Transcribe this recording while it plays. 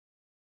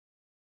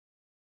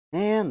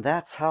And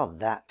that's how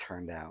that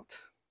turned out.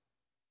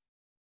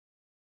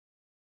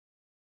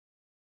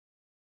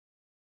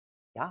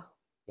 Ja,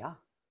 ja,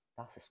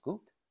 das ist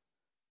gut.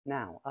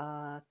 Now,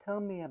 tell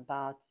me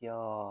about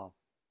your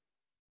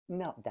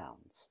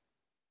meltdowns.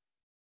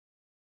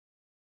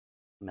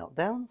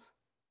 Meltdowns?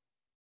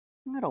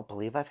 I don't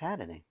believe I've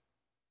had any.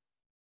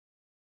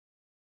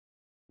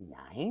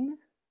 Nine?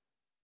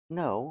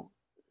 No,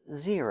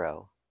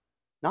 0.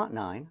 Not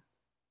 9.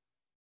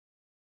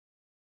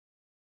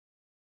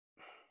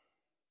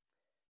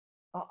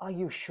 Are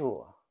you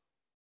sure?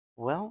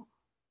 Well,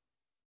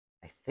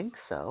 I think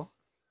so.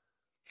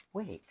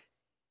 Wait,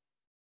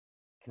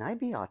 can I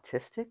be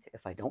autistic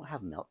if I don't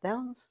have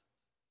meltdowns?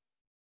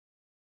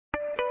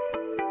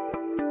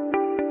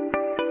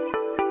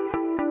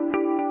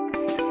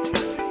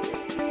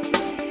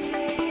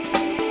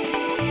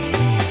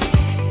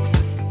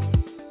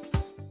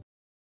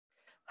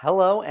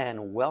 Hello,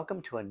 and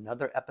welcome to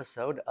another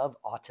episode of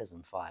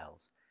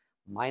Autism-Philes.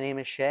 My name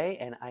is Shay,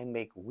 and I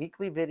make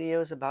weekly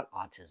videos about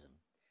autism.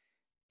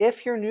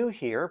 If you're new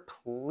here,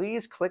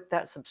 please click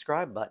that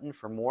subscribe button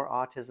for more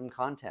autism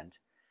content.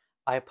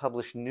 I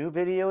publish new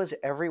videos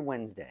every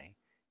Wednesday.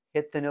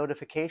 Hit the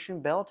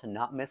notification bell to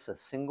not miss a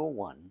single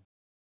one.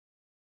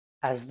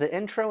 As the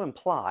intro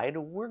implied,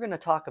 we're going to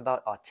talk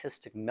about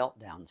autistic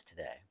meltdowns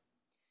today.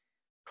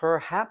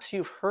 Perhaps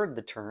you've heard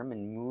the term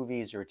in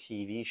movies or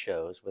TV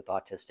shows with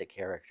autistic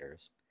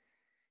characters.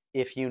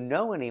 If you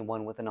know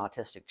anyone with an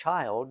autistic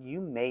child, you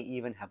may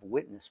even have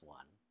witnessed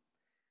one.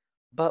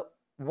 But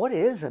what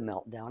is a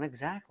meltdown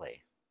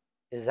exactly?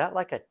 Is that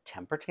like a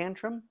temper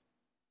tantrum?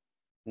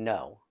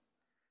 No.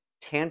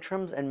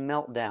 Tantrums and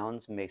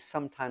meltdowns may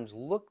sometimes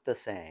look the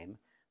same,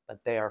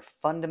 but they are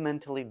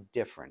fundamentally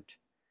different.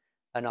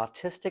 An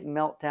autistic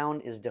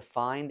meltdown is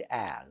defined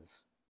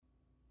as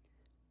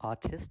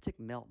autistic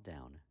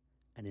meltdown,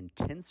 an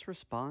intense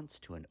response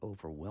to an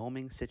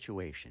overwhelming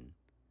situation.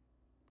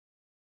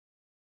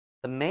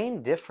 The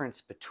main difference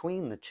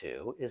between the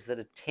two is that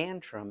a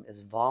tantrum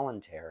is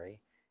voluntary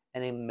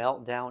and a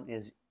meltdown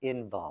is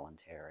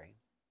involuntary.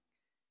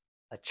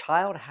 A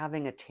child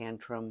having a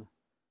tantrum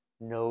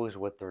knows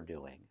what they're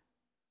doing.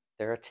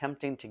 They're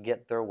attempting to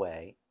get their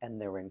way and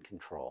they're in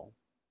control.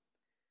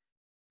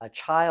 A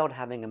child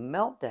having a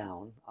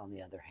meltdown, on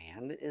the other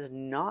hand, is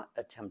not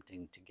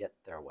attempting to get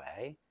their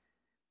way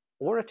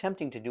or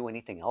attempting to do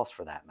anything else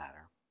for that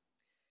matter.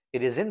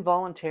 It is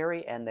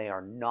involuntary and they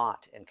are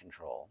not in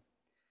control.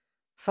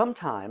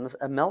 Sometimes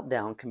a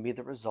meltdown can be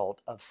the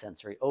result of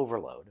sensory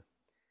overload.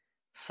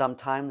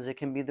 Sometimes it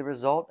can be the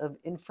result of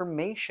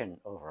information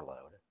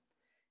overload.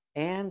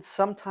 And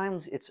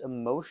sometimes it's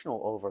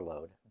emotional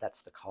overload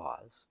that's the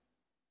cause.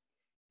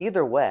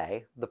 Either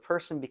way, the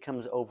person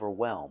becomes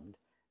overwhelmed,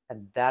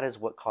 and that is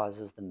what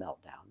causes the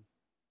meltdown.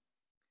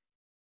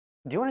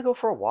 Do you want to go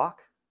for a walk?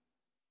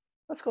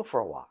 Let's go for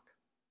a walk.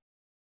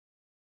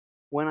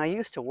 When I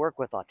used to work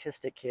with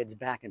autistic kids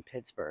back in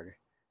Pittsburgh,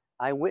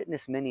 I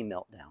witnessed many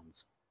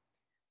meltdowns.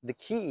 The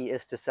key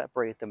is to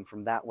separate them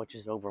from that which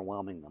is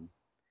overwhelming them.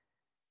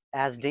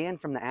 As Dan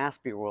from the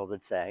Aspie world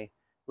would say,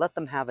 let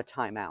them have a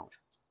timeout.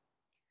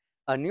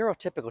 A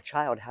neurotypical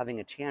child having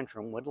a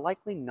tantrum would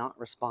likely not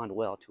respond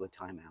well to a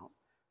timeout.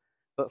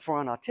 But for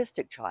an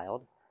autistic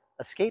child,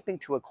 escaping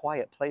to a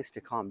quiet place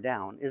to calm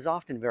down is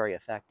often very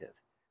effective.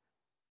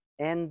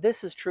 And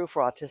this is true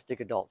for autistic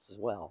adults as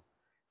well,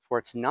 for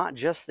it's not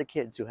just the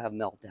kids who have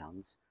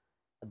meltdowns.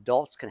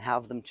 Adults can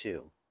have them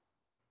too.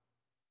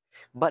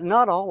 But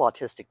not all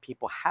autistic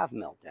people have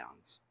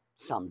meltdowns.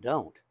 Some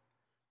don't.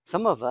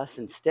 Some of us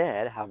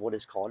instead have what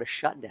is called a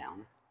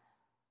shutdown.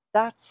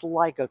 That's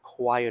like a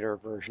quieter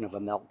version of a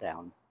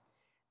meltdown.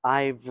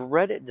 I've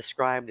read it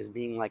described as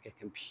being like a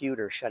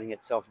computer shutting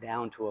itself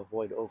down to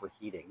avoid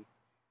overheating.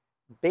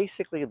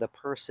 Basically, the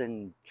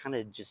person kind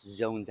of just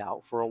zones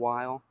out for a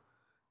while.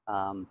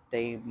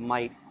 They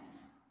might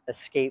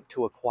escape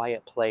to a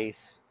quiet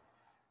place,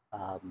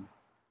 um,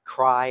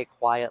 cry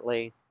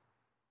quietly.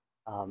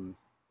 Um,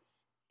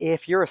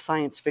 if you're a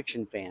science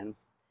fiction fan,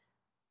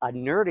 a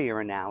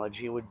nerdier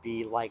analogy would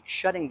be like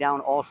shutting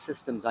down all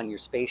systems on your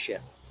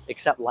spaceship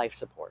except life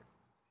support.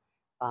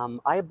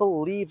 I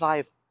believe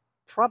I've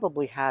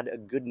probably had a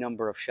good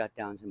number of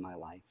shutdowns in my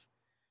life.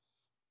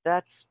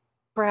 That's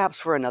perhaps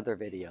for another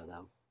video,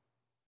 though.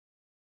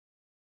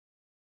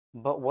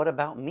 But what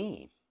about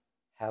me?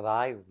 Have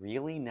I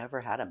really never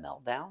had a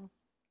meltdown?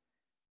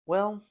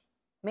 Well,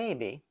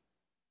 maybe,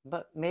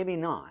 but maybe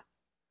not.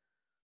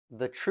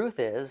 The truth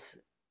is,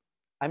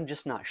 I'm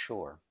just not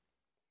sure.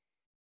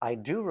 I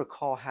do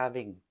recall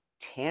having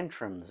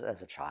tantrums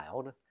as a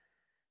child,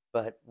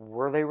 but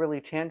were they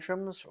really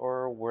tantrums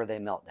or were they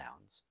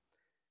meltdowns?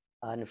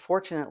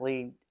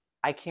 Unfortunately,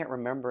 I can't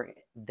remember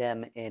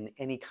them in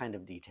any kind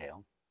of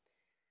detail.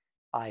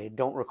 I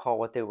don't recall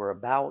what they were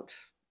about,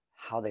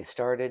 how they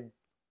started,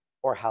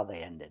 or how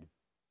they ended.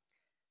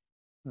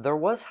 There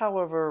was,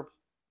 however,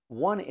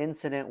 one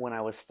incident when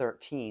I was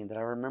 13 that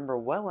I remember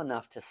well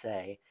enough to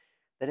say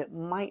that it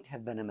might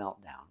have been a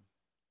meltdown.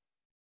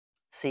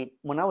 See,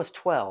 when I was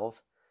 12,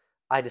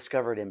 I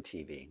discovered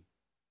MTV.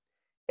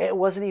 It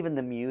wasn't even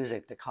the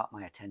music that caught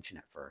my attention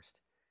at first.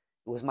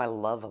 It was my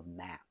love of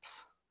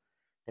maps.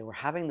 They were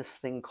having this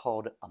thing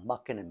called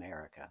Amuck in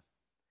America.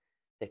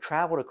 They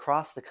traveled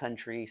across the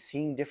country,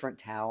 seeing different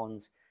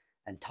towns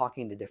and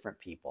talking to different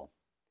people.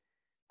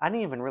 I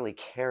didn't even really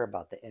care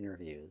about the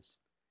interviews.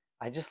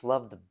 I just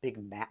loved the big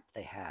map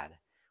they had,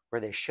 where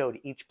they showed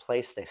each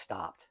place they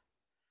stopped.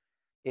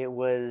 It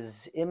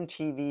was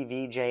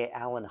MTV VJ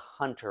Alan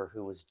Hunter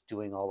who was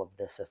doing all of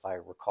this, if I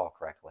recall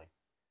correctly.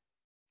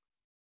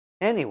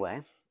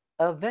 Anyway,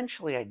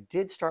 eventually I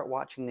did start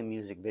watching the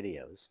music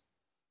videos.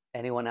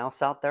 Anyone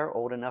else out there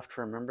old enough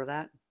to remember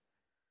that?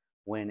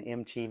 When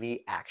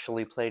MTV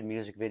actually played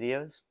music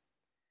videos?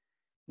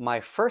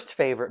 My first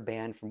favorite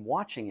band from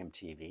watching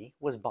MTV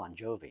was Bon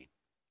Jovi.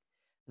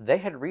 They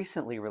had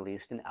recently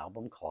released an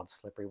album called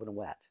Slippery When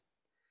Wet.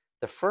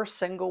 The first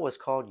single was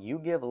called You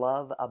Give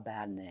Love a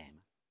Bad Name.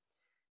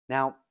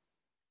 Now,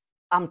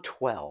 I'm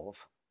 12.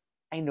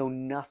 I know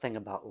nothing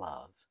about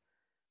love.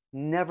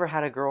 Never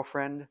had a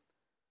girlfriend.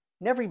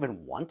 Never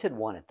even wanted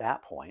one at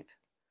that point.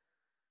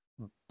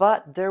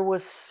 But there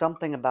was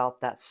something about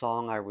that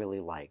song I really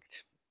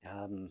liked.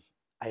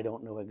 I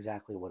don't know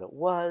exactly what it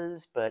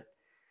was, but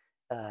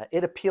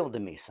it appealed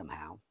to me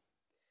somehow.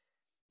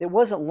 It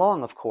wasn't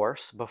long, of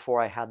course, before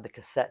I had the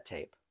cassette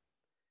tape.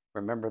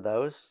 Remember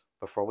those?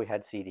 Before we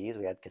had CDs,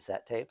 we had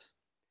cassette tapes.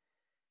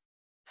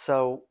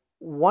 So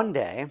one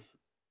day,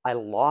 I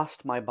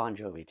lost my Bon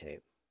Jovi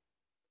tape.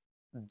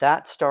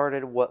 That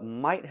started what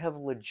might have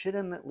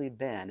legitimately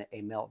been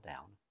a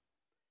meltdown.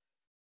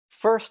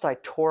 First, I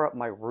tore up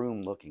my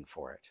room looking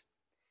for it.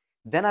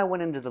 Then I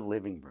went into the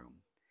living room.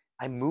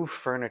 I moved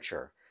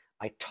furniture.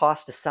 I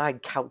tossed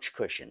aside couch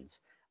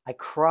cushions. I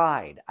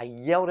cried. I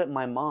yelled at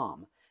my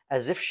mom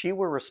as if she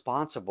were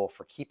responsible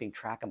for keeping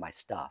track of my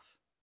stuff.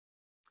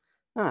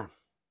 Huh,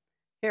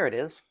 here it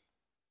is.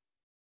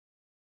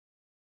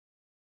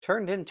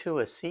 Turned into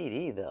a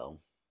CD, though.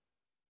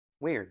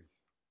 Weird.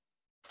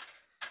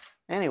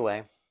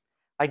 Anyway,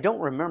 I don't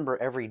remember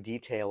every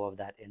detail of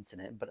that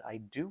incident, but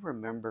I do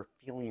remember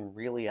feeling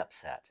really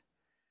upset.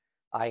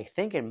 I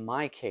think in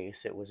my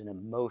case, it was an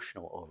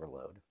emotional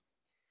overload.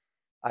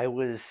 I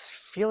was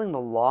feeling the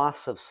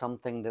loss of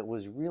something that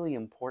was really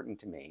important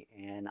to me,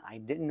 and I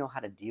didn't know how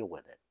to deal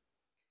with it.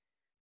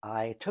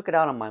 I took it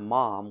out on my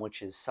mom,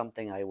 which is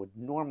something I would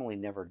normally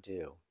never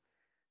do.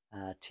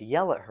 To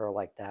yell at her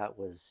like that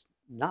was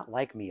not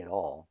like me at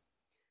all.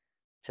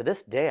 To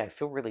this day, I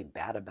feel really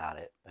bad about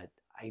it, but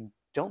I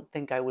don't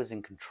think I was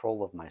in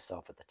control of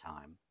myself at the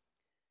time.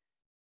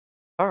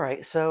 All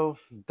right, so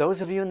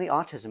those of you in the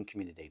autism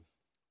community,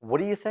 what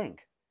do you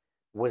think?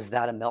 Was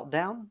that a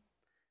meltdown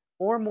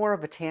or more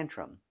of a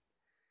tantrum?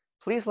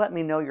 Please let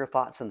me know your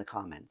thoughts in the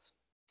comments.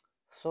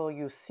 So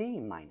you see,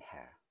 mein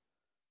Herr,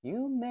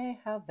 you may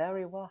have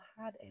very well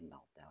had a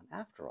meltdown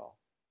after all.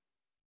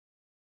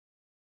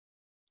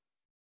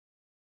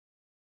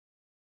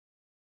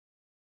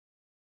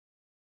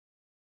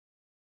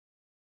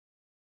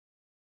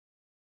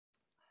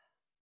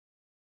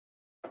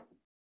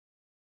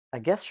 I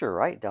guess you're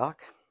right,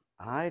 Doc.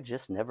 I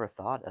just never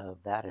thought of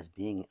that as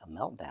being a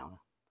meltdown.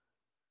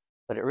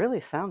 But it really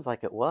sounds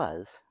like it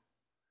was.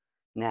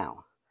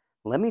 Now,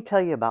 let me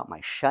tell you about my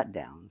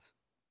shutdowns.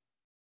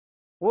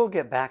 We'll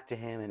get back to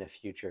him in a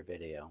future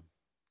video.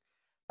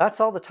 That's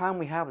all the time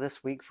we have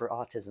this week for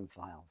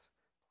Autism-Philes.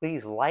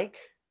 Please like,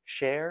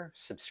 share,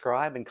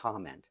 subscribe, and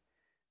comment.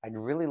 I'd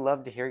really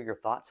love to hear your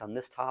thoughts on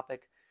this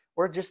topic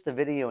or just the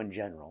video in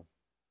general.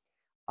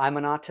 I'm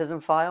an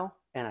Autism-Phile,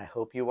 and I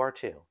hope you are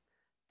too.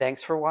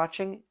 Thanks for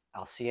watching.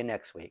 I'll see you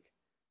next week.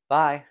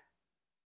 Bye.